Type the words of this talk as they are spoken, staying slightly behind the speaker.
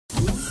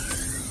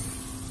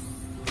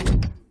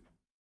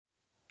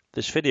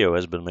This video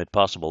has been made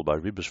possible by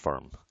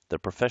Rebusform, the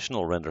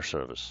professional render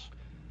service.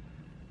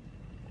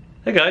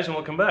 Hey guys, and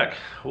welcome back.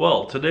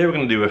 Well, today we're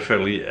going to do a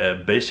fairly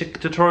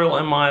basic tutorial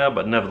in Maya,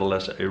 but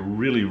nevertheless a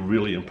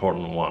really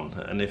important one.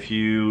 And if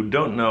you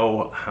don't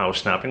know how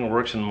snapping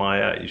works in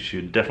Maya, you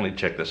should definitely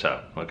check this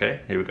out.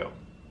 Okay, here we go.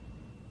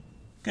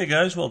 Okay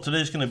guys, well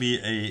today's going to be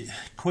a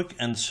quick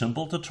and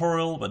simple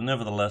tutorial, but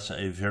nevertheless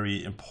a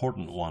very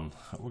important one.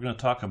 We're going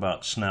to talk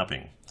about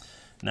snapping.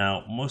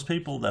 Now, most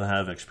people that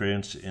have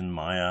experience in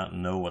Maya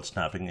know what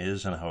snapping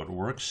is and how it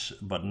works,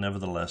 but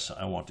nevertheless,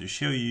 I want to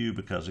show you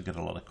because I get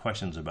a lot of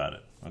questions about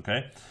it,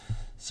 okay?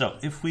 So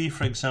if we,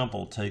 for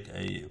example, take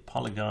a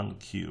polygon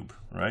cube,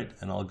 right,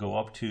 and I'll go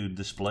up to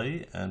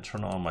display and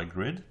turn on my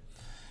grid,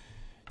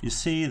 you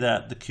see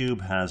that the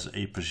cube has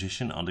a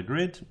position on the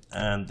grid,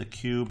 and the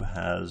cube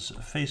has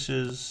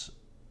faces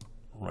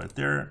right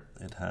there,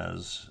 it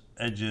has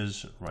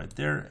edges right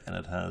there, and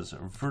it has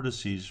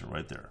vertices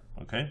right there,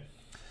 okay?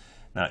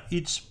 Now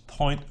each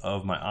point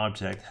of my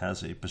object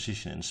has a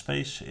position in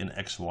space in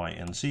X, Y,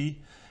 and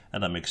Z,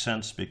 and that makes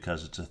sense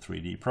because it's a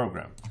 3D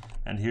program.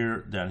 And here,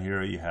 down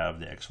here, you have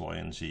the X, Y,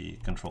 and Z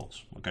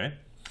controls, okay?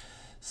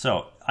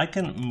 So I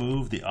can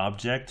move the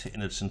object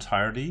in its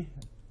entirety,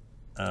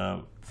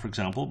 for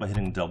example, by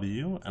hitting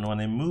W, and when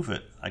I move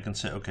it, I can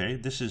say, okay,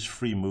 this is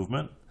free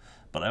movement,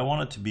 but I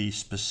want it to be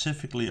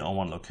specifically on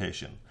one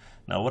location.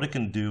 Now what I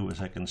can do is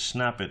I can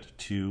snap it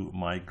to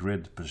my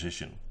grid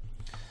position.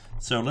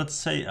 So let's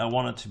say I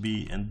want it to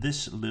be in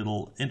this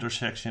little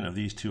intersection of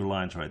these two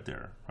lines right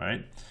there,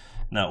 right?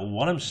 Now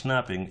what I'm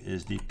snapping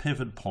is the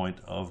pivot point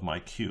of my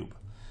cube.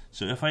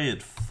 So if I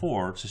hit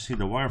 4 to see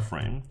the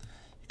wireframe,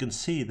 you can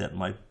see that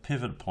my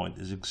pivot point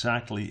is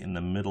exactly in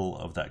the middle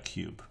of that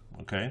cube,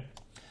 okay?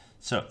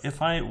 So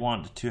if I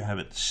want to have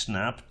it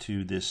snap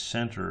to this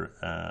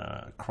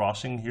center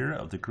crossing here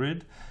of the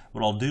grid,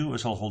 what I'll do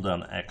is I'll hold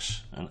down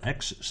X, and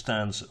X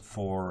stands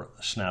for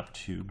snap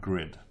to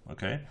grid,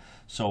 okay?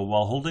 So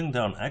while holding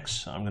down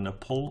X, I'm going to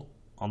pull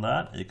on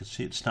that. You can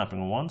see it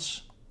snapping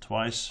once,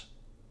 twice,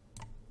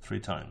 3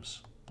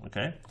 times,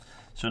 okay?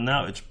 So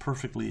now it's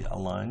perfectly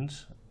aligned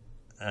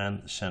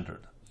and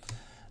centered.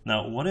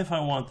 Now what if I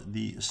want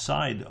the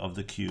side of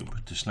the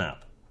cube to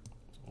snap,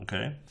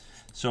 okay?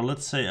 So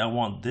let's say I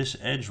want this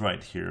edge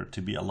right here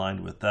to be aligned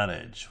with that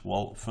edge.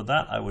 Well, for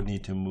that I would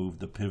need to move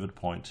the pivot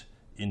point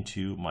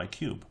into my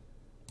cube,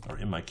 or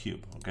in my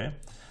cube, okay?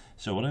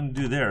 So what I'm going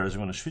to do there is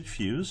I'm going to switch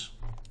views.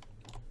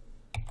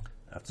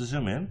 I have to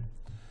zoom in,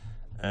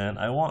 and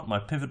I want my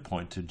pivot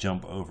point to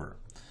jump over.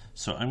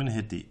 So I'm going to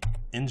hit the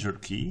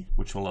insert key,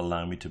 which will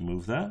allow me to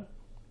move that,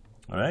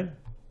 all right?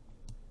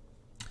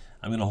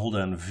 I'm going to hold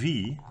down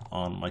V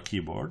on my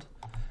keyboard,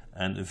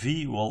 and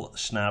V will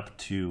snap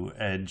to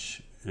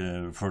edge,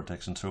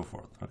 vertex, and so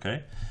forth,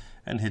 okay?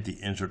 And hit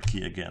the insert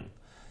key again.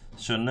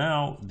 So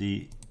now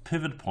the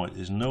pivot point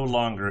is no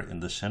longer in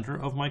the center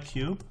of my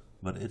cube,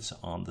 but it's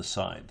on the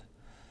side.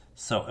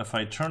 So if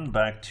I turn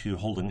back to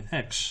holding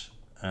X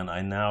and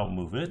I now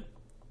move it,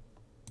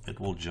 it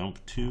will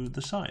jump to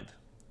the side,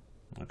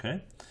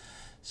 okay?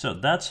 So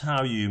that's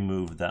how you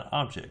move that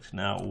object.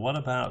 Now what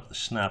about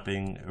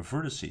snapping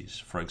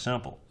vertices? For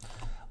example,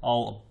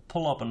 I'll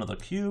pull up another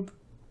cube,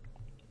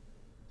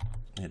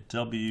 hit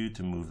W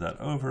to move that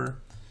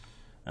over,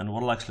 and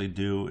what I'll actually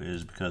do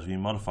is, because we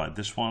modified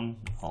this one,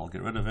 I'll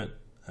get rid of it,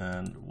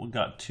 and we've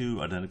got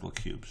 2 identical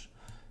cubes.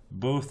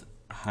 Both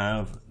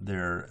have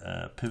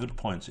their pivot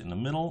points in the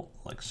middle,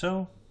 like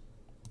so,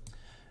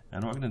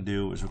 and what we're going to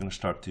do is we're going to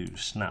start to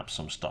snap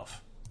some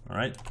stuff, all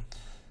right?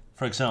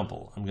 For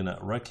example, I'm going to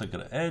right click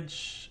at an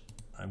edge,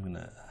 I'm going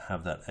to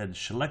have that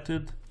edge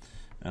selected,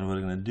 and what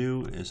I'm going to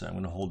do is I'm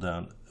going to hold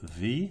down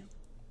V,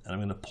 and I'm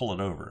going to pull it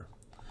over.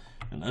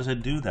 And as I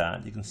do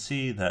that, you can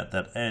see that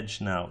that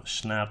edge now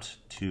snapped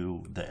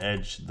to the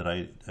edge that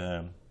I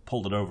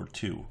pulled it over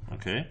to,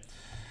 okay?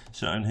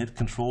 So I'm going to hit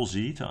Control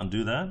Z to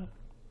undo that.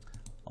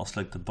 I'll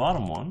select the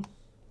bottom one,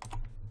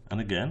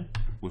 and again,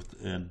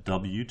 with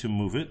W to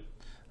move it,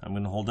 I'm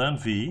going to hold down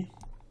V,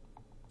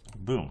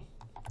 boom.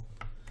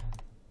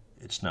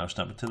 It's now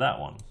snapped to that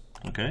one,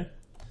 okay?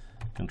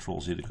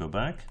 Control Z to go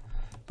back.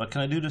 But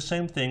can I do the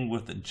same thing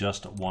with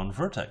just one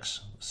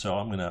vertex? So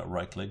I'm going to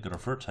right click, go to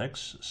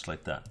vertex,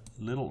 select that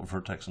little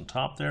vertex on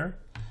top there.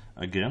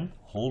 Again,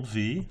 hold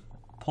V,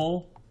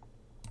 pull,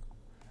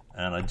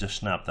 and I just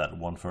snapped that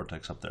one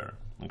vertex up there,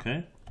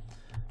 okay?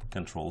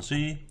 Control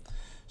Z.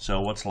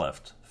 So what's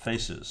left?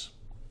 Faces.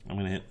 I'm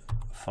going to hit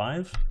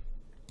 5,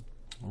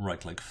 right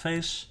click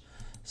face.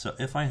 So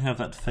if I have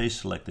that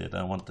face selected and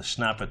I want to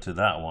snap it to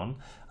that one,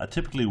 I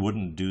typically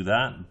wouldn't do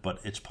that, but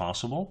it's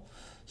possible.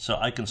 So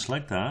I can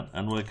select that,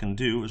 and what I can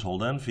do is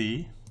hold down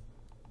V,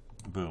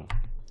 boom,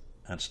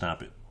 and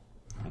snap it,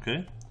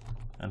 okay?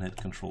 And hit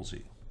Control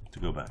Z to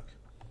go back.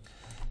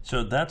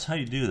 So that's how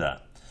you do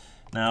that.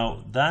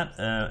 Now that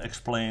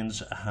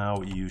explains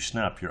how you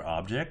snap your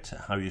object,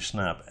 how you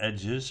snap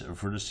edges,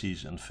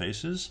 vertices, and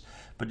faces,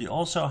 but you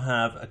also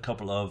have a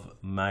couple of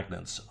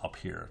magnets up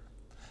here.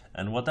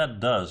 And what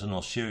that does, and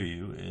I'll show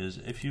you, is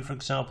if you, for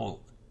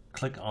example,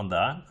 click on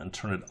that and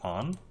turn it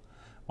on,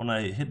 when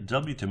I hit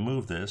W to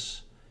move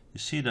this, you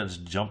see that it's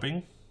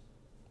jumping.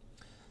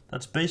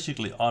 That's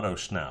basically auto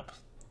snap,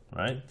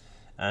 right?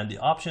 And the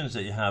options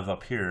that you have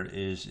up here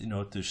is, you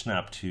know, to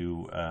snap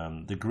to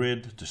the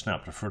grid, to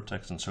snap to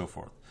vertex, and so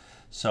forth.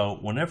 So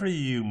whenever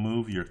you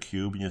move your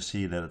cube and you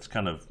see that it's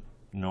kind of,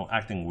 you know,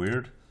 acting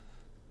weird,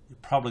 you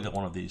probably got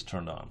one of these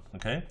turned on.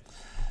 Okay,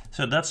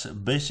 so that's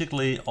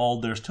basically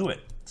all there's to it.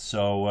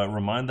 So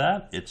remind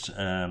that it's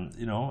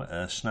you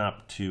know,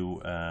 snap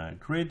to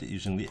grid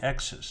using the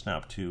X,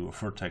 snap to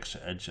vertex,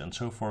 edge, and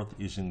so forth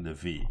using the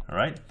V. All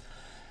right.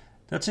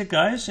 That's it,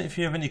 guys. If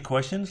you have any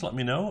questions, let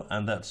me know.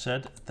 And that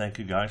said, thank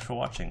you guys for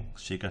watching.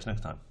 See you guys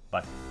next time.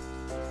 Bye.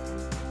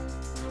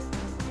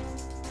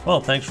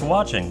 Well, thanks for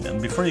watching.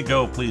 And before you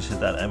go, please hit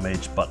that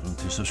MH button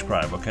to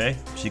subscribe, okay?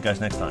 See you guys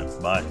next time.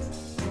 Bye.